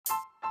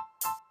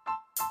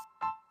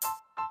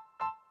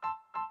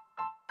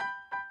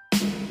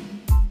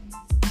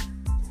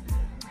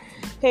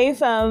Hey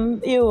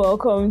fam, you're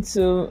welcome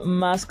to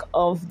Mask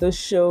of the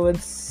Show with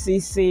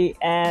Cece,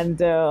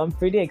 and I'm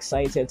pretty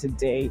excited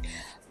today.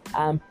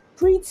 I'm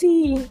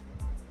pretty.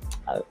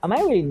 Am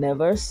I really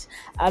nervous?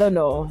 I don't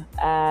know.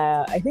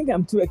 I think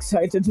I'm too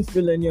excited to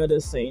feel any other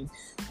thing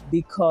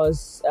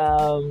because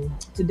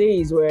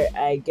today is where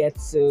I get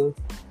to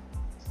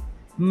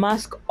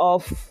mask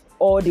off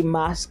all the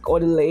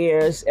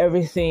layers,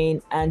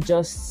 everything, and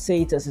just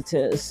say it as it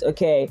is.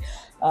 Okay,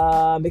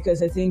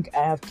 because I think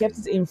I have kept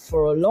it in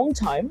for a long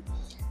time,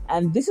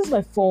 and this is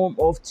my form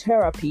of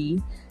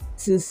therapy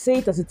to say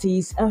it as it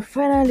is and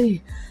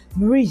finally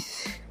breathe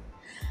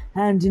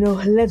and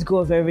let go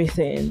of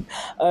everything.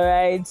 All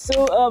right,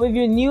 so if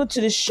you're new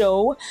to the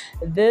show,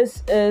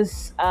 this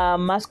is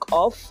Mask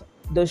Off,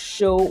 the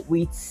show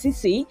with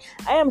Sissy.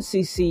 I am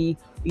Sissy,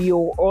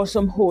 your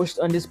awesome host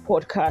on this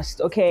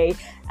podcast. Okay,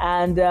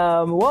 and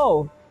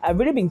whoa, I've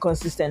really been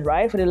consistent,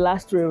 right? For the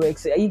last 3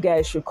 weeks, you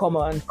guys should come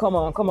on,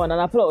 an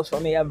applause for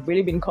me. I've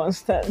really been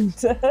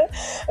constant.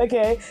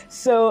 Okay,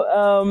 so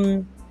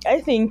I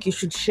think you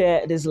should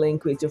share this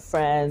link with your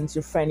friends,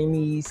 your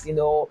frenemies,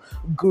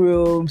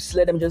 groups.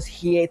 Let them just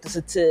hear it as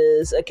it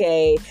is.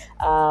 Okay.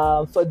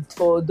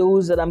 For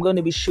those that I'm going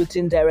to be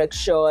shooting direct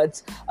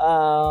shots,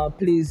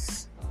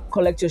 please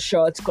collect your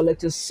shots,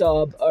 collect your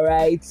sub. All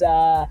right.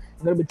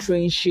 I'm gonna be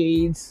throwing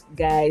shades,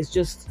 guys.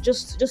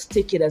 Just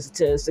take it as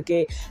it is,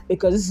 okay?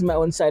 Because this is my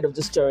own side of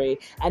the story.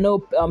 I know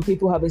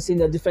people have been seeing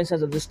the different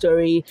sides of the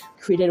story,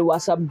 created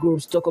WhatsApp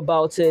groups, talk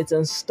about it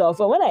and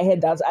stuff. And when I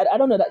heard that, I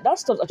don't know, that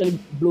stuff actually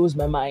blows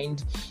my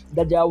mind.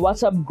 That there are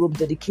WhatsApp group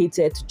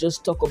dedicated to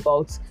just talk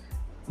about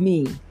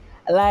me,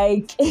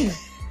 like.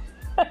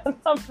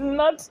 I'm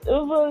not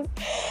even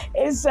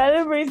a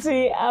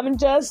celebrity. I'm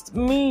just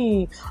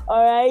me,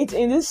 all right,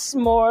 in this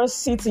small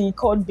city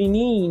called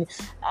Benin.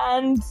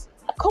 And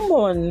come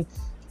on,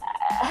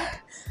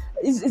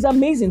 it's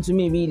amazing to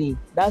me, really.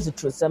 That's the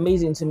truth. It's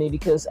amazing to me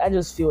because I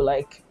just feel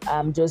like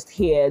I'm just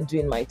here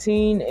doing my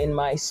thing in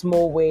my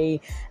small way,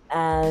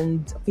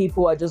 and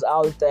people are just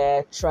out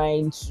there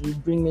trying to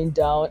bring me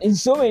down in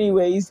so many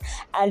ways,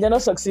 and they're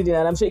not succeeding.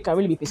 And I'm sure it can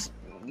really piss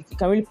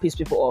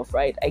people off,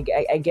 right? I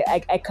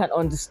can't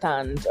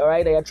understand. All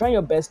right, you're trying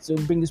your best to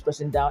bring this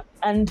person down,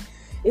 and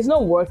it's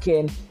not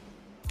working.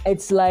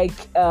 It's like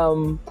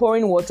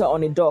pouring water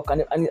on a dog,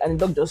 and the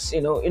dog just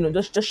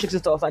just shakes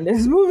it off and then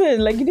it's moving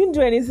like you didn't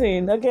do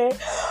anything. Okay,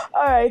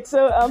 all right.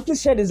 So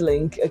please share this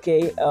link.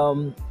 Okay,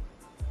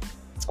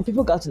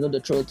 people got to know the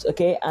truth.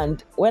 Okay,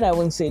 and when I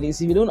won't say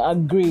this, if you don't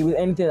agree with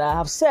anything that I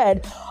have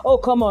said, oh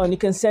come on, you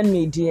can send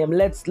me a DM.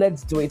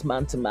 Let's do it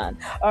man to man.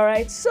 All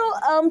right. So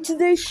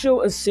today's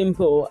show is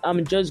simple.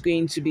 I'm just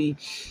going to be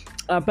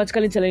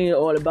practically telling you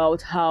all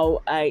about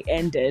how I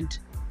ended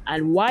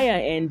and why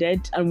I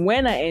ended and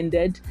when I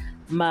ended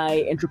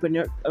my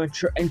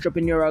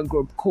entrepreneurial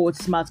group called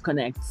Smart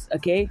Connect.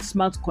 Okay,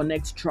 Smart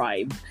Connect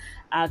Tribe.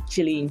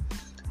 Actually,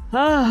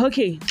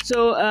 okay.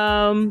 So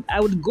I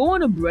would go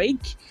on a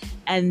break,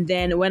 and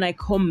then when I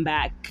come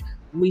back,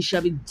 we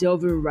shall be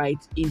delving right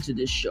into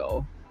the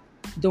show.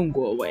 Don't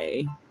go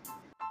away.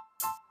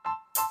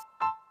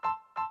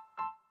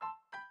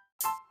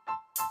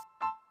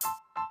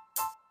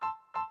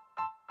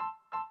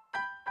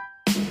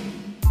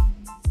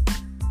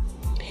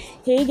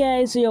 Hey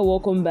guys, so you're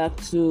welcome back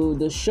to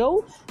the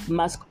show,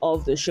 Mask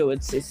of the Show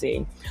with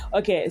Cece.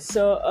 Okay,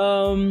 so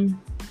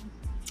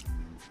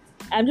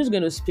I'm just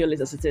going to spill it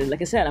as it is.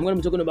 Like I said, I'm going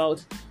to be talking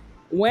about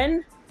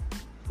when,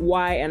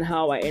 why, and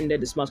how I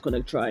ended the Smart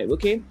Connect Tribe.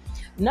 Okay,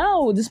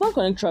 now the Smart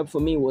Connect Tribe for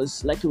me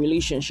was like a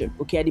relationship.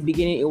 Okay, at the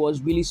beginning it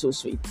was really so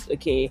sweet.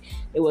 Okay,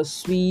 it was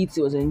sweet,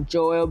 it was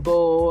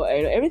enjoyable,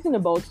 and everything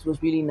about it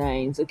was really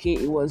nice. Okay,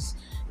 it was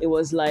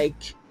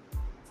like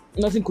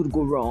nothing could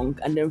go wrong.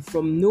 And then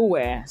from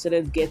nowhere,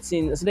 started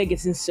getting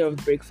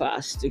served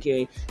breakfast.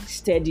 Okay,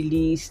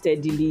 steadily.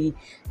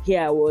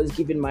 Here I was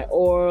giving my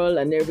all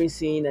and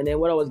everything, and then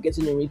what I was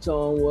getting in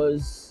return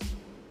was,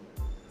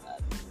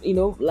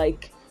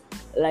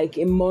 like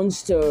a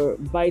monster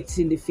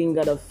biting the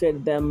finger that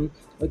fed them.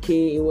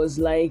 Okay, it was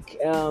like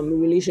a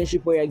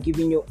relationship where you're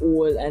giving your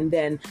all and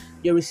then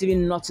you're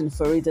receiving nothing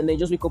for it, and then you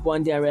just wake up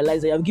one day and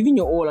realize that you're giving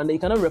your all and then you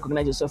cannot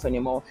recognize yourself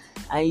anymore,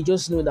 and you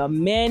just know that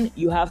man,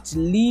 you have to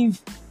leave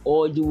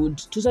or you would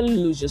totally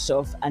lose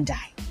yourself and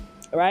die.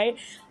 Right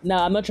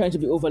now, I'm not trying to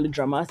be overly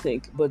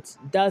dramatic, but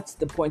that's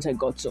the point I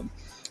got to.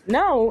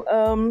 Now,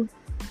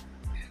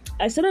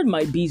 I started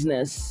my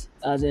business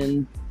as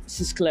in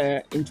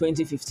Cisclair in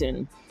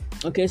 2015.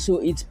 Okay, so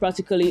it's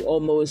practically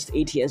almost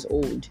 8 years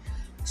old.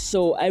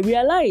 So I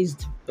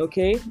realized,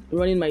 okay,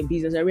 running my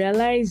business, I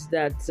realized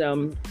that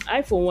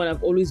I, for one,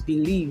 have always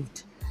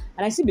believed,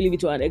 and I still believe it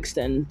to an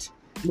extent.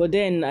 But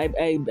then I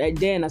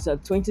then, as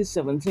of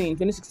 2016,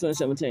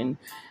 2017,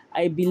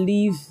 I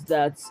believe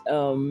that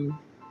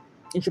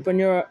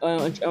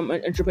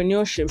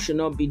entrepreneurship should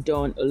not be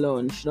done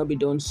alone, should not be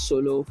done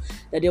solo.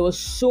 That there was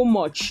so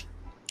much,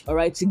 all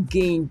right, to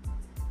gain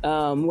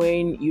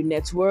when you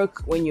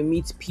network, when you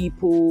meet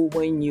people,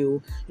 when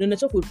you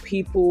network with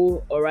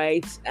people, all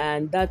right,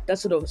 and that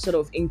sort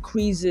of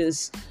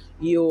increases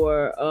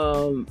your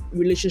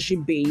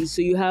relationship base.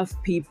 So you have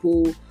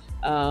people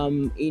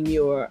in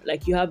your,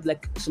 like, you have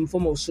like some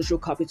form of social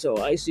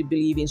capital. I used to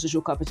believe in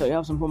social capital. You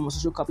have some form of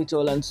social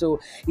capital, and so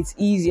it's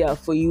easier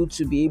for you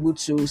to be able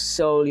to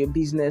sell your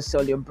business,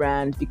 sell your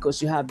brand,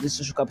 because you have this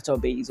social capital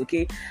base,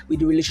 okay, with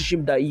the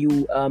relationship that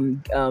you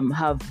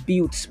have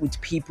built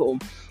with people.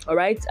 All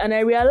right. And I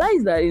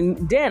realized that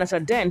as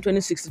at then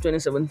 2016,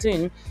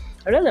 2017,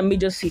 I realized that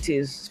major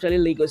cities, especially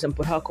Lagos and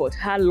Port Harcourt,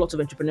 had lots of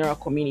entrepreneurial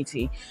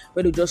community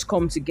where they just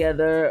come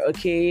together,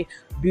 okay,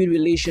 build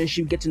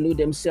relationship, get to know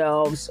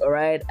themselves, all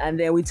right, and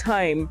then with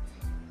time,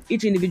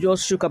 each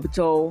individual's social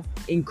capital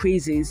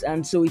increases,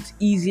 and so it's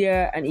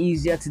easier and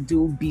easier to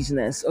do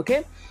business,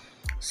 okay.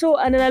 So,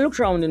 and then I looked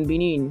around in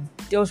Benin.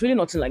 There was really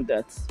nothing like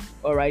that.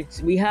 All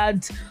right, we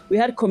had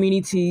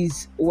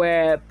communities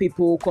where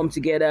people come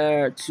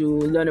together to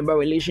learn about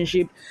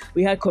relationship.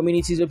 We had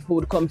communities where people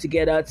would come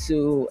together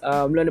to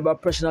learn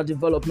about personal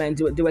development.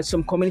 There were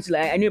some communities,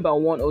 like I knew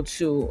about one or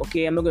two.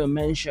 Okay, I'm not going to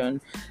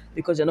mention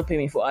because they're not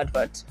paying me for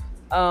advert.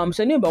 So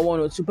I knew about one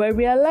or two, but I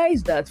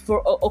realized that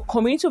for a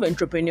community of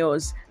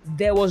entrepreneurs,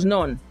 there was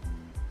none.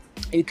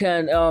 You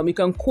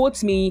can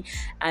quote me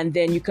and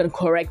then you can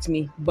correct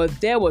me, but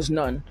there was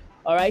none.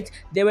 All right,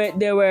 there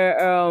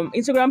were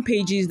Instagram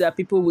pages that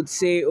people would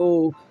say,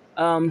 oh,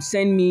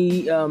 send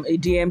me a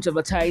DM to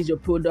advertise your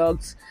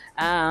product,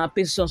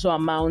 pay so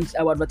amount,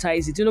 I will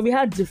advertise it. We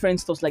had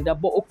different stuff like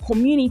that, but a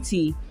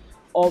community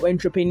of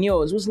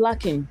entrepreneurs was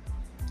lacking.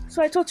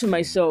 So I thought to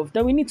myself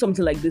that we need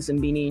something like this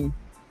in Benin.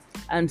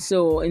 And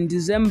so in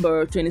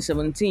December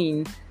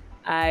 2017,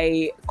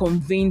 I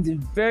convened the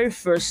very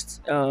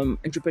first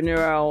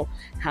entrepreneurial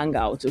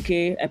hangout.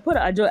 Okay,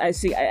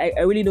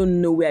 I really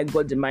don't know where I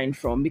got the mind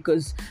from,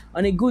 because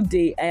on a good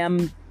day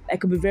I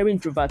could be very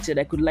introverted.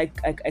 I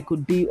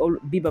could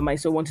be by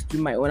myself, want to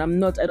do my own. I'm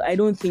not. I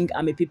don't think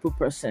I'm a people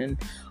person.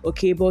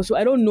 Okay, but so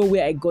I don't know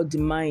where I got the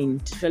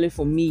mind, especially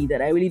for me,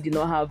 that I really did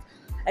not have.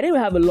 I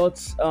didn't have a lot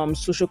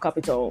social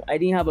capital. I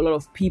didn't have a lot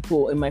of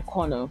people in my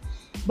corner.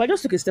 But I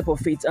just took a step of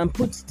faith and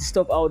put the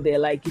stuff out there.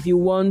 Like, if you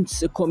want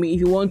to if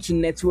you want to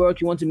network,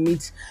 you want to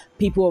meet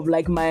people of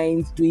like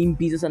minds, doing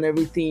business and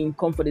everything,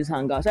 come for this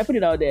hangout. So I put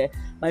it out there.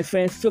 My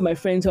friends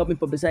helped me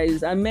publicize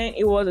it, and man,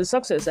 it was a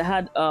success. I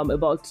had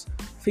about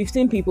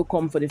 15 people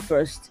come for the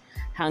first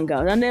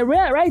hangout, and then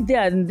right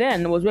there and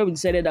then was where we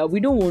decided that we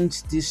don't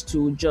want this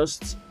to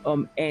just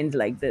end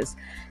like this.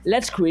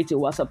 Let's create a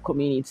WhatsApp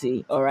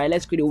community. All right,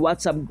 let's create a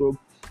WhatsApp group,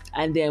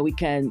 and then we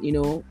can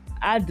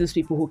add those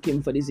people who came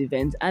for this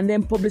event and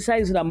then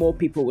publicize so that more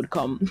people would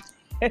come.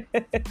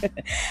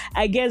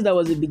 I guess that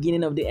was the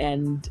beginning of the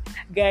end.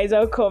 Guys,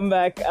 I'll come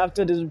back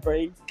after this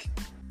break.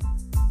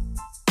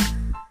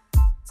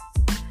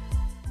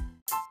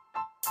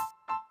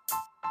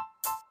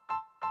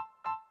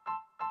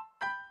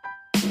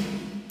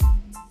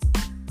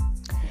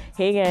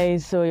 Hey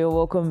guys, so you're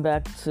welcome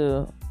back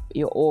to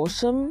your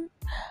awesome,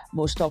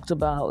 most talked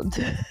about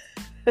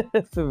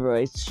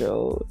favorite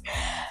show,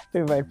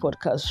 favorite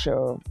podcast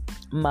show,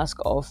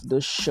 Mask Off the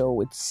Show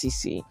with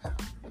Cece.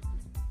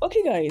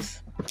 Okay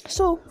guys,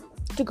 so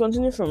to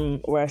continue from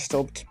where I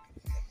stopped,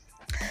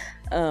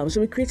 so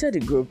we created a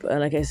group,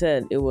 and like I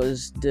said, it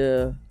was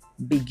the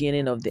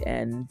beginning of the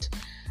end.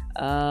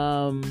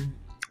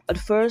 At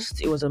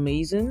first it was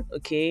amazing.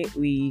 Okay,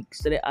 we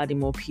started adding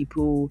more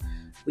people.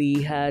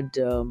 We had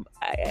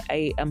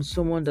I am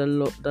someone that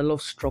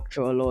loves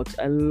structure a lot.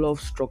 I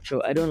love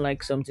structure. I don't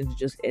like something to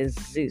just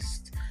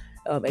exist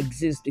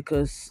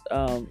because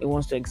it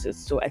wants to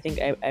exist. So I think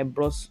I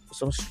brought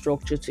some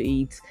structure to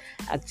it,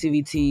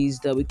 activities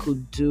that we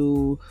could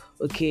do,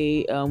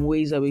 okay,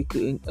 ways that we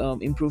could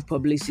improve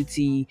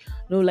publicity,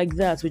 like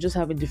that. We're just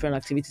having different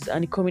activities,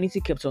 and the community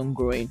kept on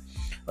growing.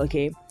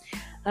 Okay,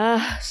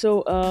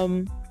 so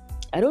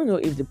I don't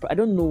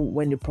know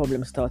when the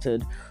problem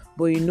started.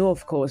 But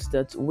of course,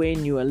 that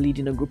when you are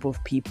leading a group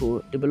of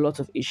people, there were lots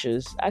of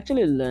issues. I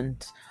actually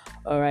learned,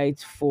 all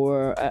right,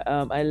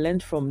 I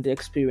learned from the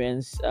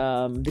experience.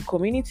 The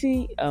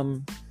community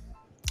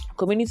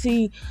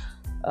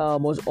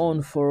was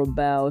on for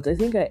about, I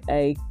think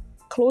I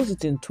closed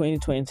it in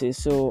 2020.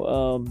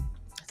 So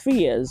 3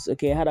 years.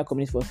 Okay, I had a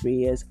community for 3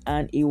 years,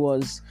 and it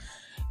was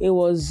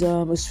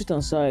a sweet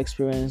and sour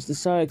experience. A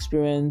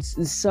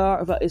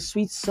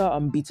sweet, sour,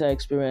 and bitter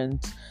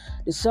experience.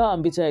 The sour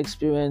and bitter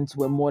experience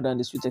were more than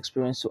the sweet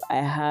experience, so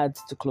I had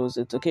to close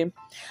it. Okay,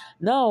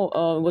 now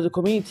it was a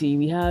community.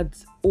 We had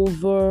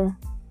over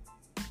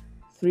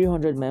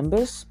 300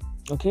 members.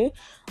 Okay,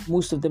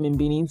 most of them in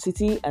Benin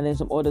City, and then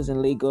some others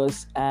in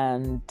Lagos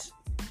and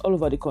all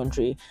over the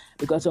country.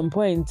 Because at some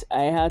point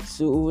I had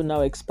to now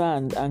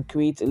expand and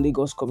create a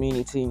Lagos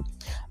community,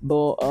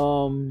 but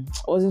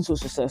wasn't so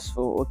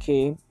successful.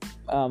 Okay,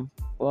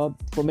 well,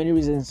 for many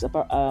reasons.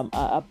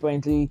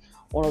 Apparently,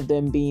 one of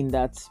them being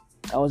that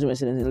I was a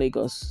resident in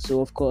Lagos,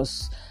 so of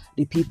course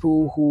the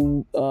people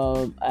who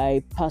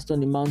I passed on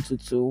the mantle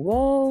to,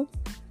 well,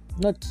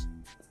 not,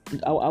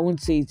 I wouldn't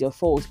say it's their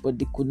fault, but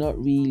they could not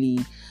really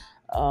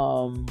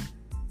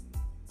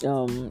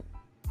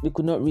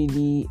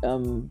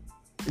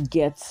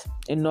get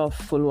enough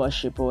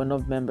followership or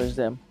enough members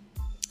there.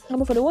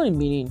 But for the one in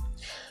Benin,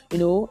 you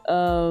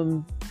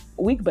know,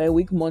 week by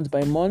week, month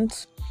by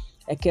month,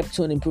 I kept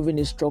on improving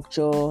the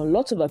structure.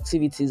 Lots of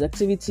activities,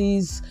 including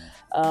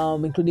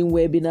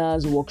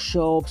webinars,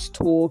 workshops,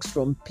 talks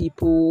from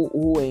people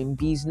who are in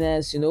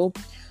business,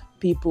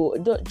 people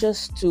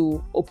just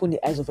to open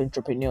the eyes of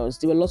entrepreneurs.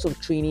 There were lots of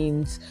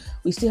trainings.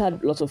 We still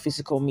had lots of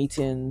physical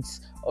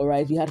meetings. All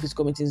right, we had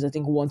physical meetings, I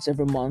think, once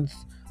every month.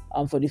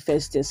 For the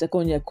first year.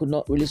 Second year, I could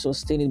not really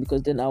sustain it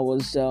because then I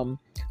was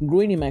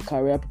growing in my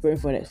career,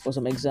 preparing for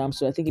some exams.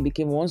 So I think it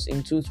became once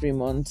in 2-3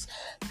 months.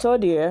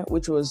 Third year,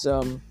 which was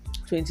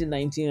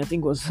 2019, I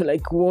think was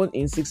like 1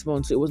 in 6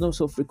 months. So it was not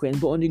so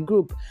frequent. But on the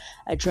group,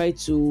 I tried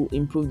to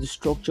improve the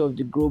structure of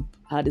the group,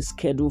 had a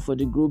schedule for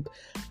the group,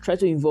 tried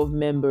to involve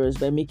members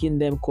by making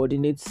them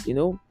coordinate,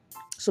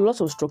 So lots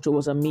of structure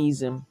was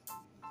amazing.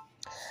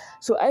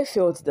 So I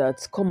felt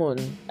that, come on,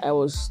 I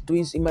was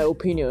doing, in my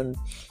opinion,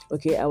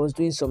 I was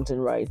doing something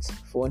right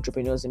for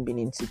entrepreneurs in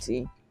Benin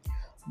City.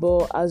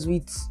 But as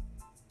with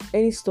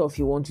any stuff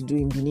you want to do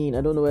in Benin,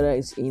 I don't know whether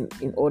it's in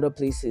other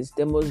places,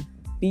 there must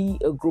be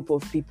a group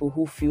of people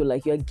who feel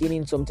like you're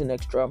gaining something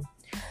extra.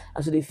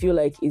 And so they feel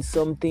like it's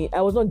something.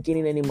 I was not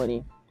gaining any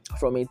money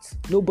from it.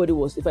 Nobody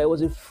was. If I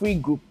was a free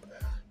group,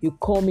 you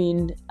come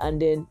in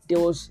and then there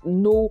was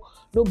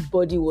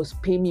nobody was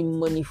paying me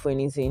money for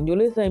anything. The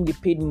only time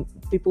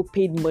people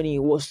paid money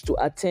was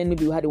to attend.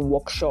 Maybe we had a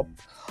workshop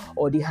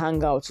or the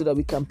hangout so that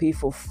we can pay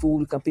for food,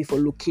 we can pay for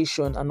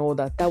location and all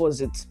that. That was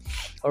it.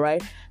 All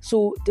right.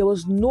 So there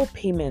was no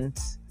payment.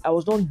 I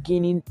was not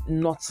gaining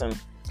nothing.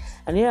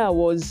 And here I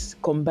was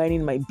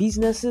combining my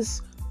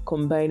businesses,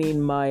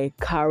 combining my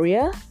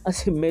career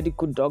as a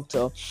medical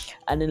doctor,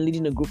 and then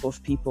leading a group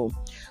of people.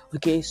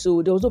 Okay,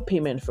 so there was no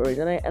payment for it,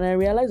 and I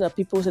realized that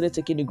people started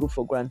taking the group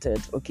for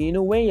granted. Okay,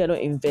 when you're not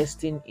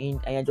investing in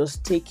and you're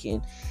just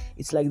taking,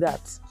 it's like that.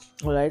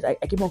 All right, I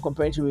keep on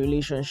comparing to a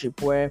relationship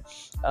where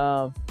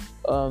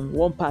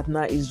one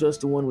partner is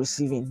just the one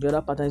receiving, the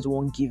other partner is the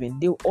one giving.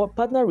 The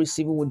partner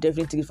receiving would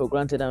definitely take it for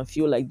granted and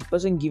feel like the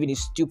person giving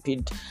is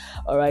stupid,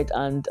 all right,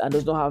 and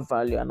does not have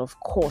value. And of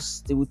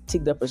course, they would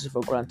take that person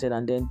for granted,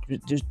 and then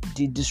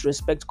the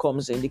disrespect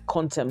comes in, the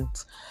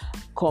contempt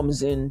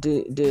comes in,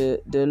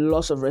 the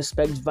loss of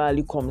respect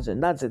value comes in.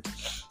 That's it.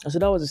 And so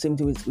that was the same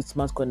thing with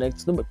Smart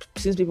Connect.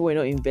 Since people were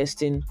not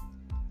investing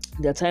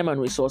their time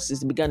and resources,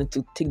 they began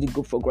to take the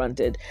group for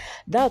granted.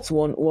 That's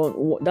one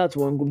group.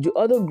 The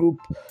other group,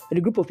 the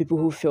group of people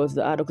who felt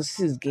that because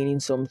this is gaining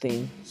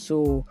something,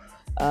 so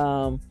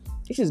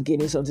this is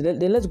gaining something,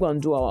 then let's go and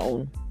do our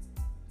own.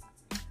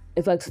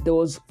 In fact, there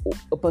was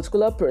a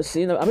particular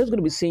person. I'm just going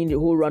to be saying the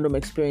whole random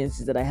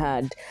experiences that I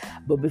had,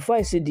 but before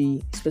I say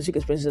the specific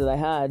experiences that I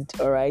had,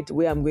 all right,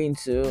 where I'm going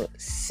to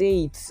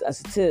say it as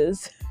it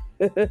is,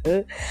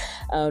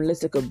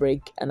 let's take a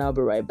break and I'll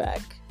be right back.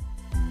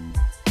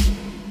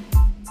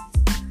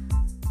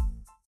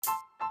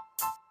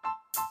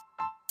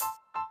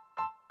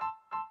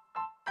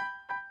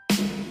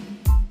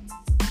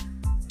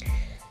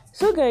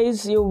 So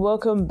guys, you're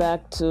welcome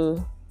back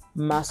to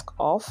Mask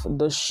Off,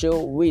 the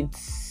show with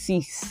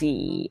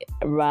CC,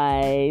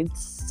 right?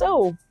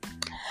 So,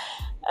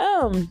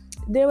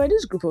 there were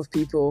this group of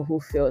people who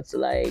felt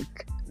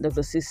like Dr.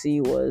 CC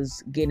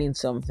was gaining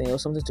something or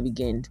something to be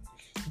gained.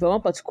 But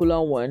one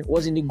particular one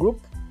was in the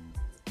group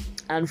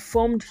and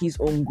formed his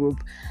own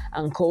group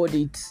and called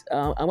it.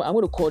 I'm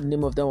going to call the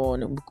name of that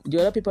one. The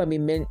other people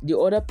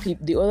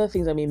the other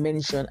things I may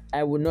mention,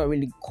 I will not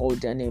really call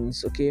their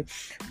names, okay?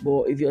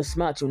 But if you're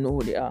smart, you'll know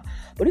who they are.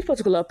 But this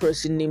particular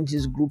person named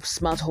his group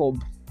Smart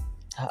Hub.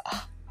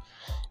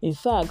 In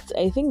fact,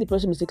 I think the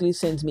person mistakenly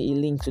sent me a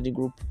link to the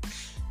group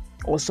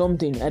or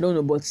something. I don't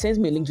know, but sent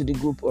me a link to the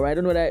group, or I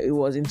don't know whether it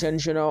was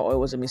intentional or it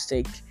was a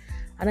mistake.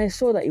 And I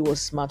saw that it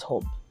was Smart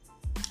Hub.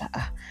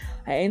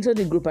 I entered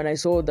the group and I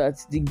saw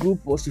that the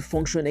group was to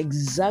function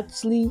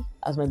exactly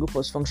as my group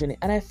was functioning,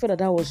 and I felt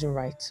that wasn't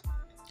right.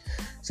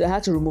 So I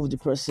had to remove the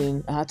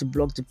person, I had to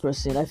block the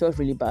person. I felt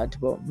really bad,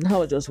 but that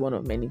was just one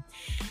of many.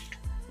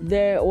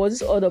 There was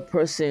this other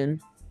person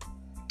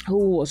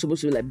who was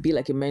supposed to be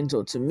like a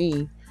mentor to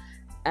me,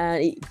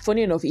 and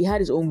funny enough, he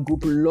had his own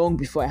group long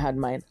before I had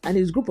mine, and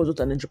his group was not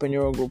an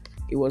entrepreneurial group.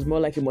 It was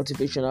more like a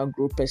motivational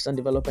group, personal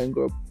development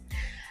group.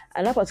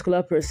 And that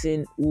particular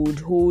person would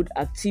hold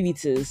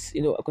activities,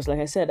 because like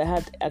I said, I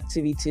had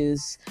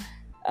activities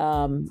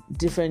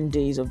different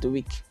days of the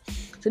week.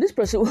 So this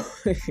person would,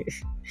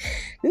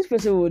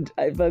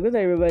 because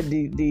I remember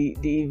the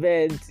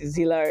event is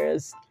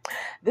hilarious.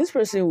 This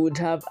person would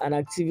have an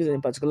activity on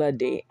a particular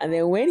day, and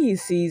then when he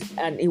sees,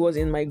 and it was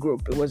in my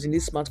group, it was in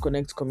this Smart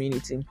Connect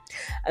community,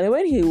 and then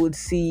when he would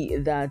see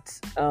that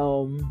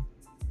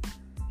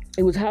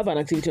it would have an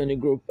activity on the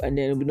group, and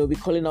then be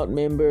calling out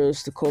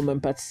members to come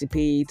and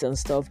participate and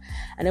stuff.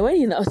 And then when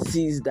he now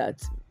sees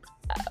that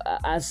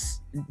as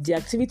the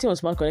activity on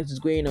Smart Connect is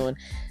going on,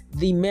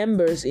 the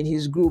members in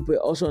his group were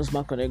also on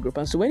Smart Connect group,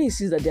 and so when he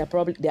sees that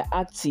they're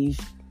active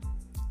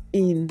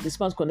in the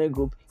Smart Connect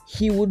group,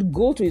 he would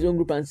go to his own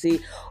group and say,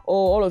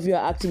 "Oh, all of you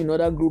are active in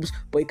other groups,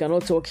 but you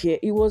cannot talk here."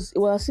 It was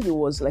as if it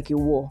was like a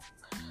war.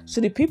 So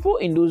the people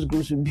in those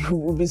groups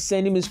would be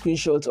sending me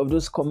screenshots of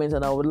those comments,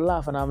 and I would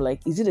laugh, and I'm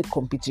like, "Is it a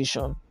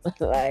competition?"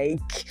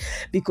 Like,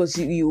 because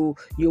you're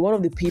one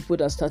of the people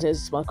that started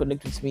Smart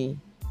Connect with me.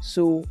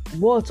 So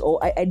what? Or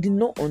I did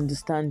not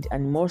understand the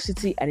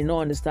animosity. I did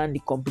not understand the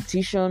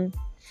competition.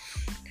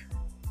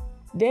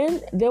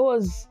 Then there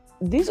was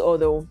this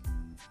other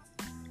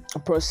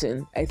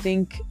person. I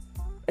think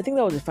that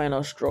was the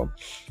final straw,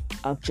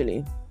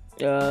 actually.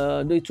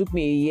 Though it took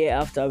me a year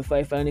after before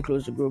I finally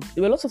closed the group.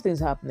 There were lots of things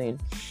happening,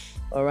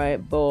 all right,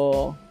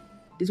 but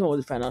this one was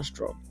the final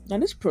straw. Now,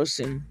 this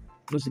person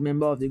was a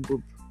member of the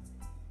group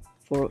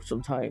for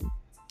some time,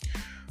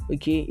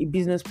 okay, a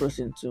business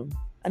person too.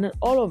 And then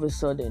all of a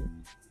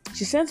sudden,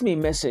 she sent me a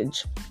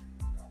message.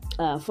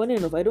 Funny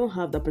enough, I don't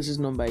have that person's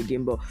number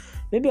again, but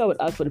maybe I would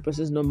ask for the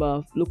person's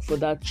number, look for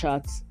that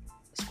chat,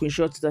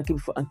 screenshot it,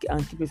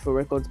 and keep it for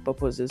record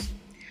purposes.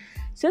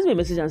 Sends me a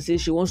message and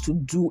says she wants to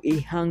do a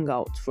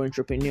hangout for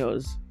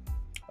entrepreneurs,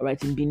 all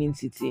right, in Benin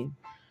City.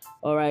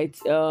 All right,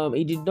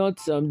 it did not,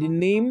 the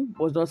name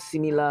was not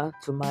similar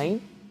to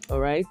mine, all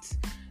right,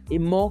 a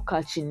more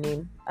catchy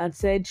name, and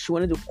said she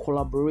wanted to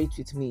collaborate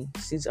with me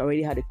since I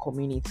already had a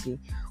community,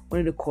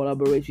 wanted to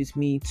collaborate with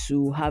me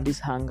to have this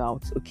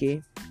hangout,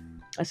 okay.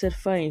 I said,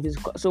 fine.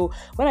 So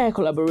when I had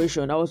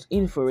collaboration, I was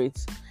in for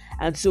it.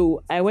 And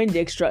so I went the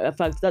extra. In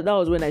fact, that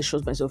was when I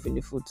shot myself in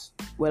the foot.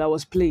 Well, I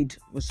was played. It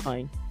was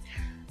fine.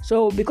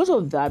 So because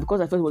of that, because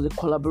I felt it was a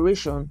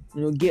collaboration, I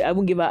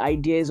won't give her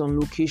ideas on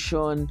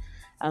location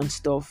and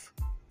stuff.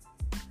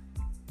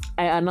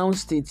 I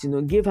announced it,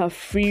 gave her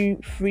free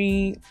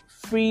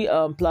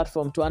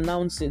platform to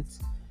announce it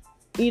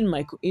in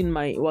my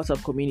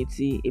WhatsApp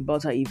community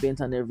about her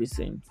event and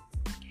everything.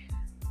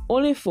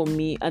 Only for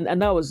me,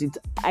 and that was it.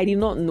 I did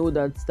not know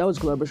that was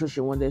collaboration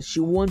she wanted. She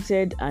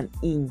wanted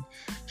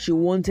she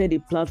wanted a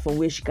platform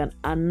where she can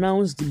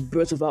announce the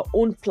birth of her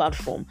own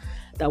platform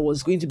that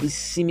was going to be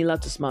similar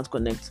to Smart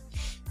Connect.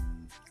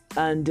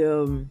 And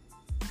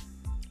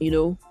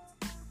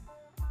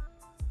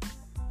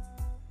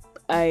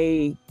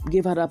I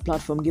gave her that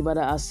platform, gave her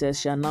that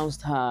access. She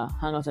announced her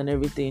hangout and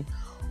everything.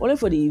 Only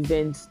for the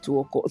event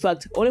to occur. In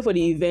fact, only for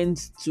the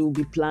event to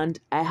be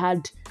planned. I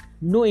had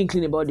no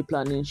inkling about the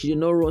planning. She did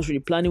not run through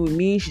the planning with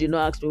me. She did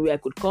not ask me where I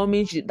could come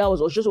in. That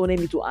was just wanting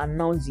me to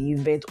announce the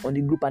event on the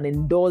group and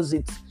endorse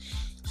it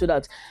so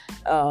that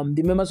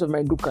the members of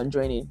my group can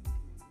join in.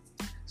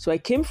 So I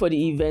came for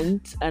the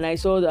event and I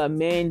saw that,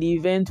 man, the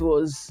event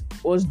was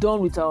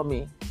done without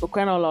me. For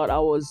crying out loud, I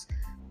was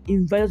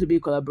invited to be a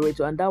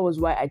collaborator, and that was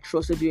why I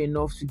trusted you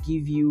enough to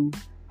give you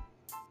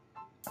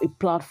a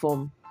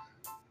platform,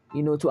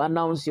 to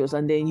announce yours.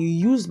 And then you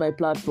used my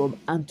platform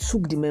and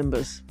took the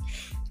members.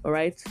 All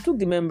right, took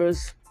the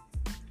members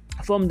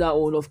from that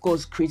one, of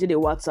course, created a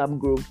WhatsApp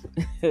group.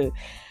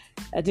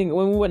 I think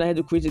when I had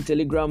to create a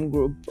Telegram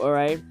group, all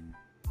right,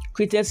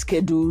 created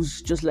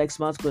schedules just like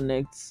Smart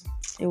Connect.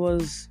 It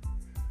was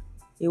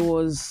I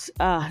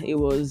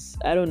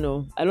don't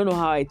know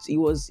how it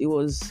was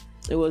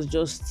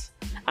just,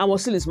 I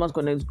was still in Smart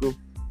Connect group,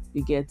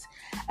 you get.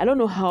 I don't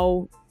know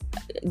how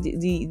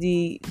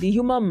the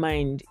human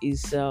mind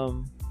is a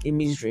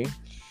mystery.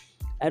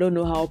 I don't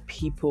know how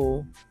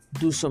people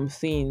do some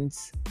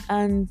things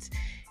and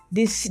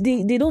they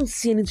don't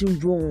see anything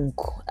wrong.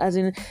 As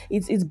in,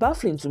 it's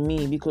baffling to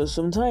me, because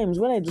sometimes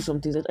when I do some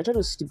things, I try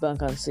to sit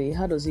back and say,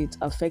 how does it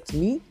affect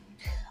me,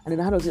 and then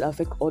how does it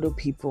affect other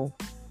people?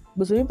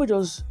 But some people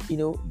just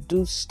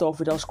do stuff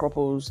without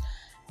scruples,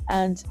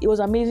 and it was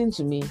amazing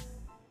to me.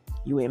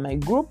 You were in my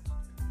group,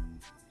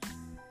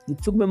 you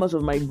took members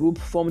of my group,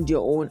 formed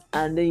your own,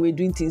 and then you were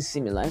doing things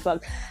similar. In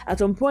fact, at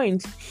some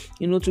point,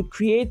 to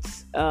create,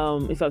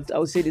 in fact, I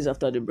will say this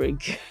after the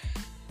break.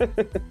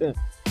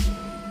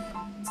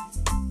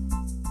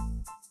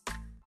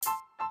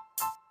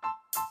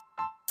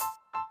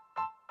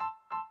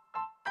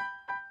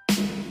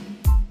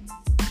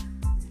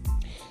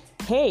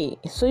 Hey,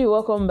 so you're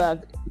welcome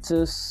back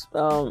to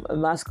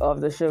Mask of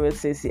the Show with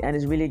Cece, and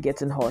it's really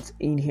getting hot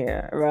in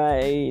here,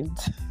 right?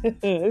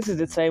 This is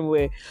the time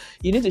where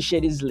you need to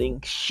share this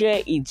link.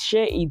 Share it,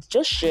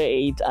 just share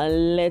it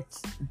and let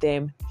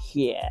them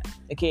hear,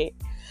 okay?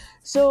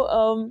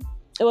 So,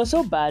 it was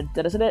so bad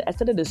that I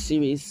started a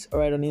series,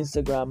 right, on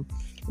Instagram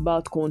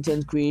about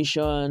content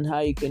creation, how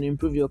you can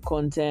improve your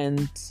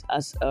content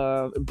as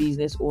a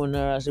business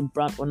owner, as a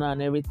brand owner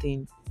and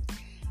everything.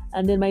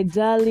 And then my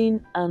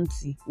darling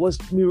auntie was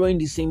mirroring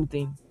the same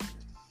thing.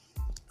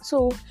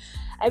 So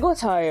I got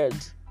tired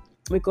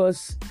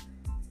because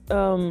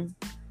it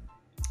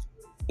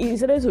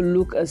started to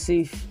look as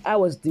if I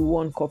was the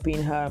one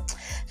copying her. It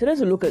started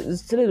to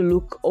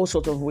look all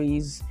sorts of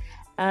ways.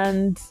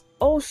 And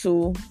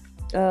also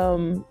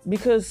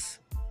because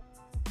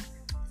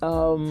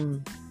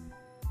of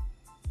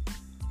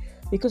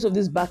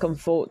this back and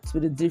forth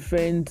with the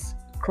different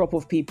crop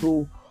of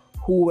people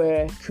who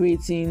were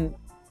creating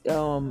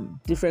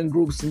different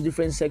groups in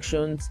different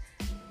sections,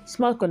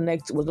 Smart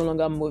Connect was no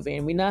longer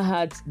moving. We now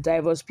had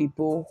diverse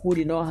people who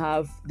did not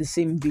have the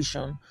same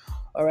vision.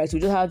 All right, so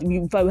in fact, we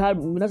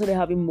now started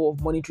having more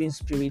of monitoring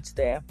spirits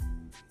there,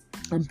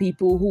 and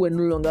people who were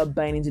no longer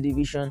buying into the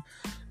vision.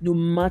 No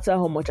matter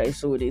how much I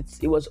sold it,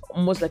 it was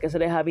almost like I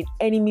started having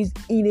enemies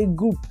in a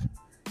group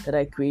that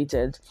I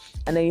created.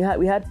 And then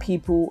we had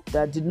people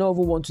that did not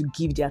even want to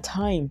give their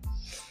time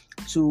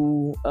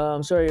to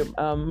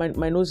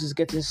my nose is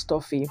getting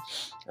stuffy,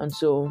 and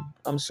so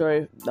I'm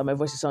sorry that my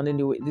voice is sounding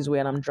this way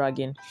and I'm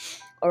dragging.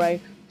 All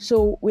right,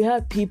 so we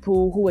had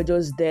people who were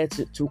just there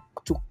to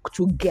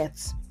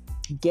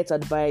get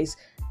advice,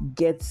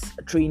 get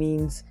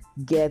trainings,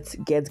 get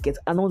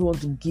and not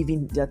want to give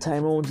in their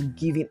time, not want to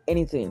give in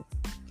anything.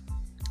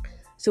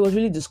 So it was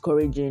really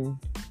discouraging,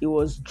 it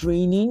was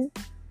draining.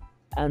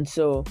 And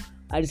so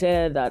I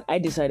decided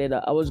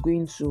that I was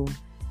going to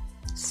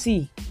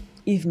see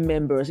if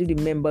the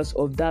members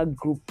of that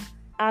group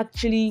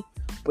actually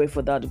were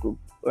for that group,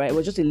 right? It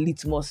was just a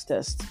litmus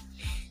test,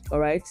 all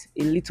right?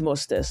 A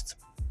litmus test.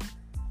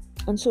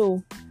 And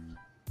so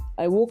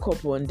I woke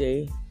up one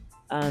day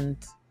and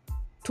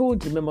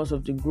told the members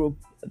of the group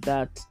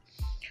that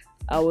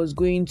I was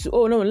going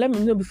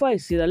to, before I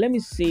say that, let me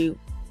say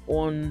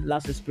one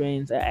last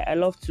experience. I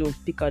love to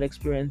pick out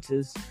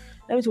experiences.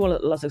 Let me say one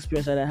last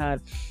experience that I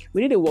had.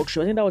 We did a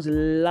workshop. I think that was the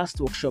last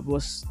workshop. It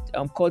was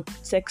called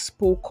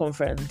Texpo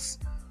Conference.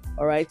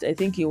 All right. I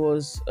think it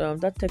was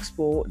that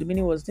Texpo. The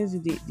meaning was I've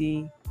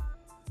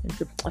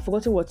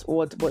forgotten what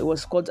it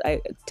was called.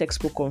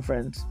 Texpo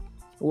Conference.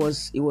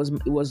 It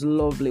was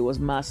lovely. It was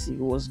massive.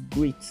 It was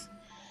great.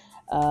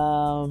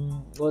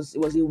 It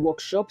was a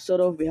workshop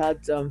sort of. We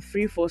had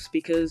 3-4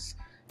 speakers,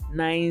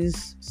 9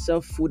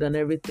 served food and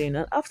everything.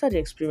 And after the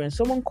experience,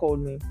 someone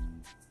called me,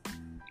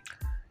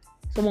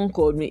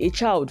 a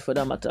child for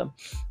that matter,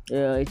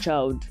 a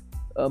child,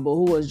 but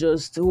who is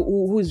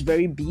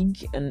very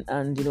big and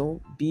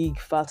big,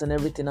 fat and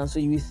everything. And so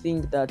you would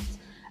think that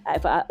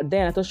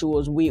then I thought she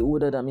was way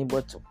older than me,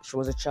 but she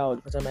was a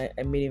child because I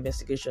made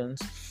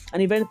investigations. An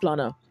event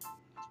planner.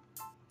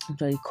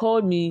 So he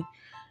called me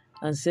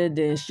and said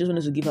she just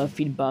wanted to give her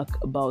feedback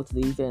about the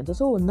event. I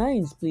said, "Oh,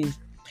 nice, please."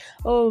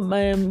 Oh,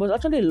 it was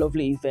actually a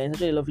lovely event,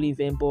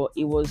 but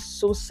it was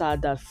so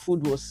sad that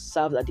food was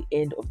served at the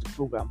end of the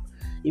program.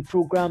 A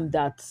program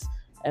that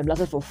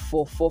lasted for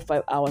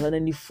 4-5 hours, and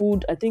then the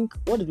food, I think,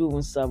 what did we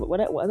even serve? I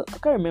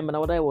can't remember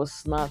now whether it was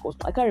snack or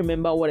I can't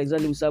remember what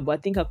exactly we served, but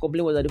I think her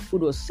complaint was that the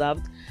food was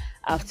served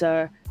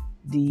after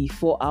the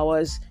 4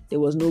 hours. There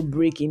was no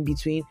break in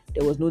between.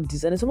 There was no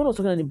this. And then someone was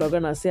talking in the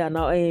background and said,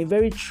 "Now,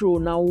 very true.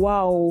 Now,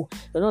 wow."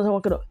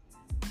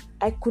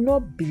 I could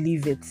not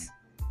believe it.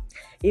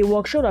 A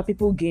workshop that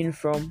people gain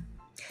from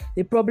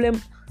the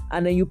problem,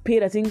 and then you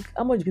paid. I think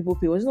how much did people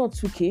pay? Was it not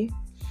 2K?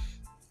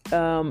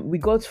 We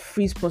got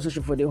free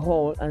sponsorship for the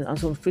hall and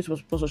some free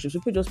sponsorships.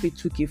 People just paid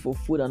 2K for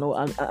food and all,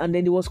 and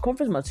then there was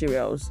conference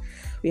materials.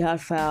 We had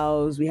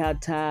files, we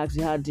had tags,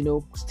 we had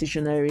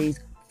stationaries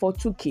for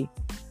 2K.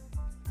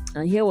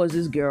 And here was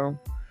this girl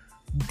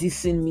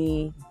dissing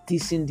me,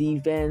 dissing the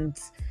event.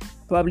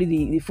 Probably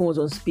the phone was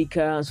on speaker,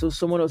 and so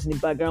someone else in the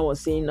background was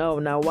saying, "Oh,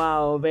 now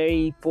wow,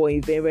 very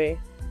poor, very."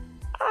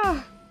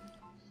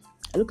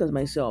 I looked at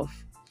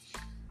myself.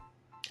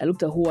 I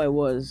looked at who I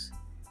was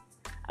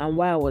and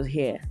why I was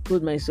here.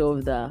 Told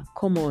myself that,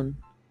 come on,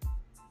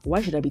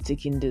 why should I be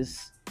taking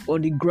this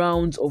on the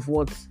grounds of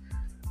what?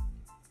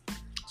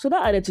 So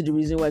that added to the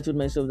reason why I told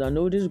myself that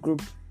no, this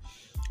group,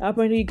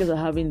 apparently you guys are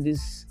having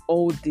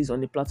all this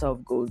on the platter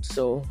of gold.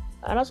 So,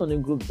 and that's on the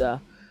group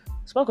that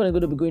Spark is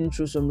going to be going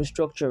through some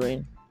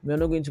restructuring. We are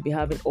not going to be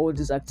having all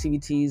these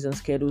activities and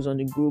schedules on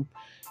the group.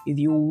 If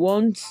you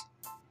want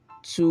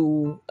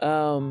to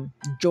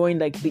join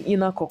like the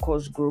inner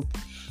caucus group,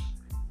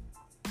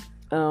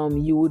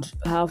 you would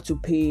have to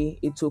pay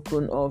a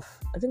token of,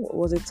 I think it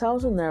was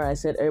 1,000 naira. I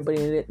said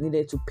everybody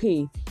needed to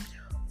pay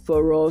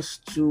for us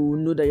to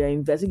know that you're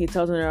investing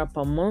 1,000 naira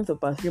per month or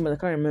per 3 months.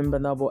 I can't remember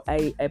now, but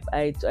I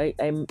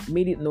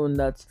made it known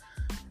that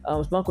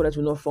Smart Connect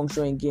will not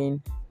function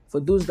again.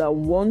 For those that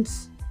want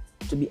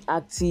to be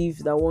active,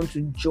 that want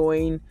to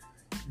join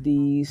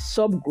the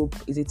subgroup,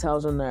 is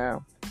 1,000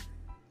 naira.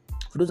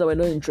 For those that were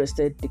not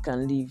interested, they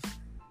can leave.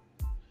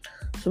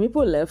 So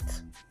people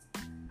left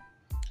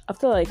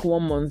after like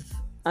 1 month,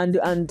 and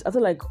after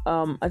like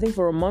I think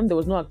for a month there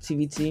was no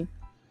activity.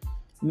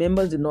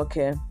 Members did not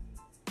care.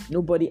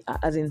 Nobody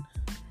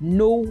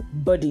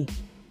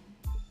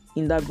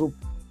in that group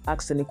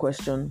asked any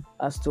question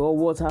as to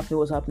what's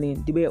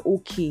happening. They were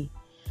okay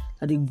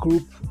that the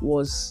group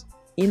was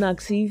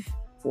inactive,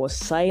 was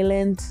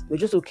silent. They were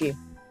just okay.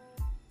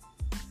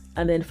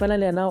 And then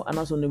finally I now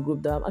announced on the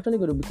group that I'm actually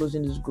going to be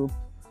closing this group.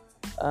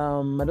 I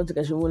don't think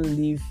I should even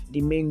leave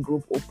the main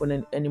group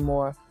open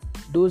anymore.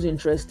 Those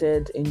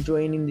interested in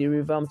joining the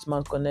revamped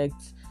Smart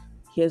Connect,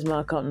 here's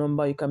my account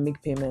number, you can make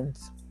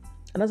payments.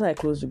 And that's how I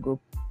closed the group.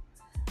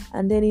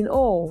 And then in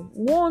all,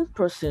 one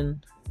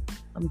person,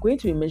 I'm going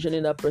to be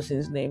mentioning that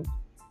person's name.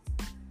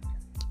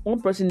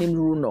 One person named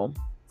Runo.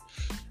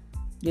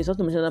 Yes, I have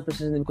to mention that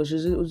person's name because she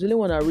was the only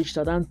one that reached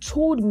out and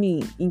told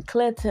me in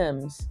clear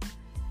terms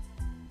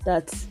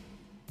that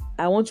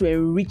I want to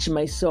enrich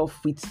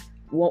myself with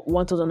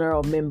 1,000 naira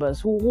of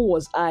members. Who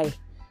was I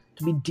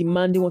to be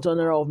demanding 1,000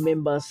 naira of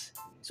members?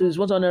 So it's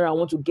 1,000 naira I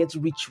want to get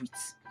rich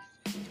with.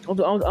 I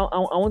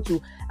want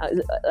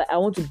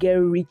to get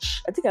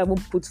rich. I think I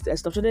won't I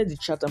started the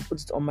chat and put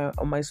it on my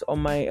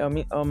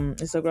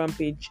Instagram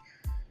page.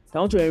 I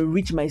want to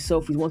enrich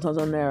myself with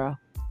 1,000 naira.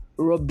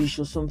 Rubbish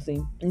or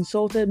something.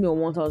 Insulted me on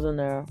 1,000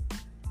 naira.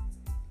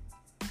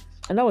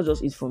 And that was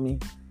just it for me.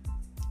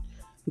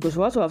 Because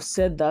for her to have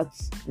said that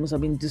must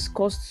have been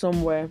discussed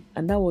somewhere,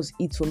 and that was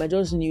it for me. I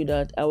just knew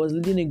that I was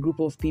leading a group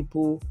of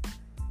people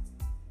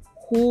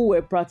who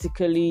were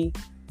practically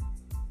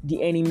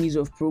the enemies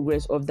of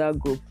progress of that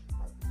group.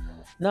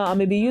 Now, I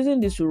may be using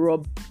this to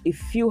rub a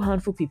few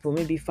handful people,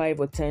 maybe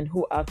 5 or 10,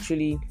 who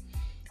actually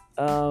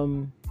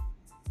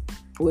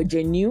were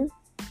genuine.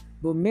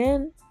 But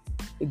man,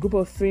 a group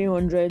of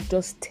 300,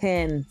 just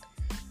 10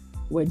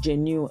 were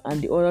genuine,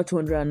 and the other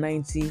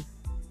 290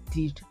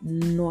 did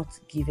not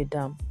give a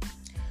damn.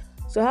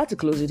 So I had to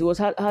close it. It was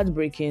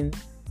heartbreaking.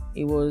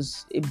 It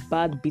was a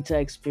bad, bitter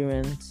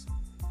experience.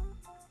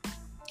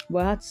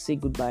 But I had to say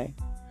goodbye.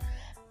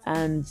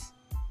 And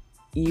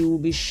you will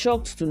be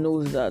shocked to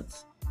know that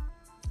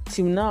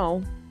till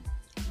now,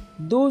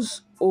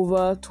 those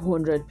over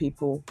 200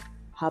 people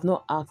have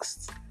not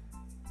asked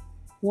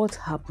what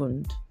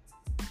happened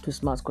to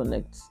Smart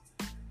Connect.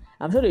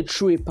 I'm sure they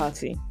threw a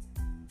party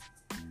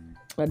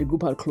that the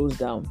group had closed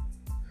down.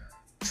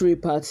 Threw a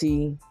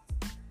party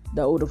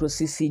that Dr.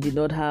 CC did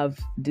not have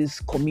this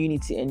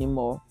community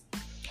anymore.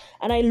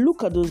 And I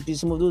look at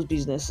some of those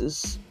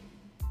businesses,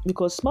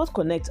 because Smart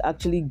Connect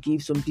actually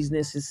gave some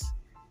businesses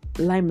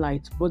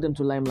limelight, brought them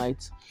to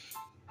limelight.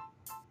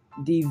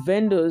 The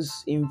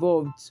vendors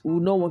involved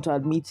would not want to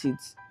admit it,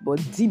 but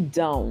deep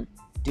down,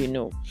 they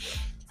know.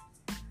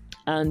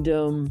 And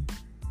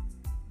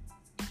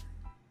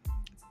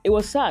it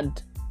was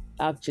sad,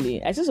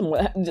 actually. I see some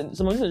of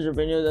these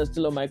entrepreneurs are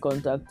still on my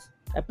contact.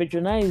 I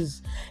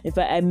patronize. In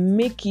fact, I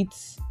make it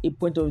a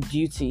point of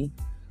duty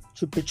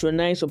to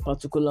patronize some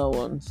particular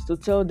ones, to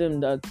tell them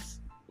that,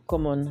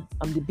 come on,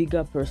 I'm the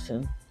bigger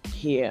person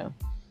here.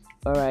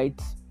 All right.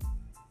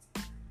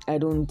 I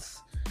don't,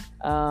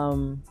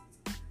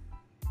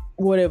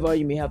 whatever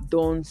you may have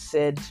done,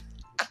 said,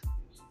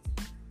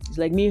 it's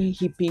like me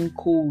heaping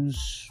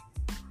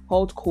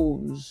hot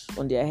coals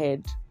on their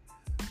head.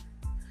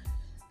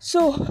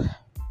 So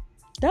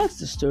that's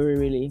the story,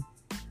 really.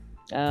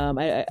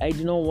 I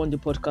do not want the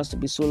podcast to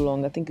be so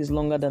long. I think it's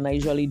longer than I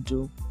usually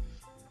do.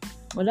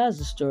 But that's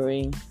the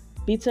story.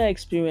 Bitter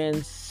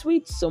experience,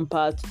 sweet some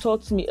parts,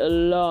 taught me a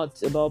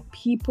lot about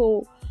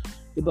people,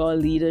 about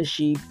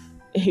leadership,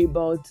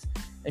 about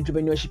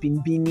entrepreneurship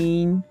in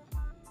Benin.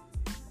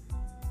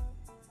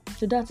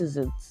 So that is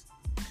it.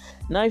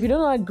 Now, if you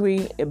don't agree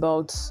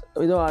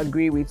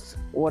with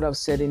what I've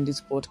said in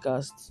this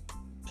podcast,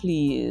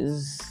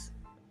 please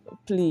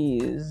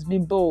be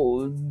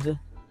bold.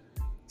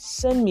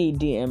 Send me a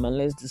DM and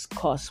let's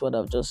discuss what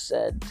I've just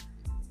said.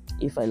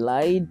 If I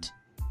lied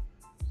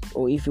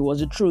or if it was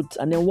the truth,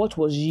 and then what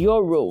was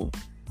your role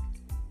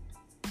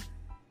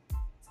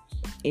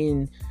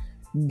in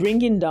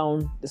bringing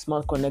down the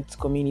Smart Connect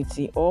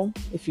community, or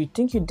if you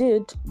think you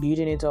did,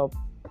 building it up.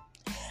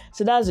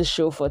 So that's the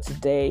show for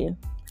today.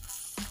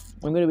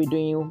 I'm going to be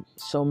doing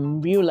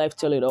some real life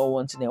tell it all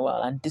once in a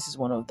while, and this is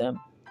one of them.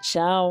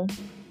 Ciao.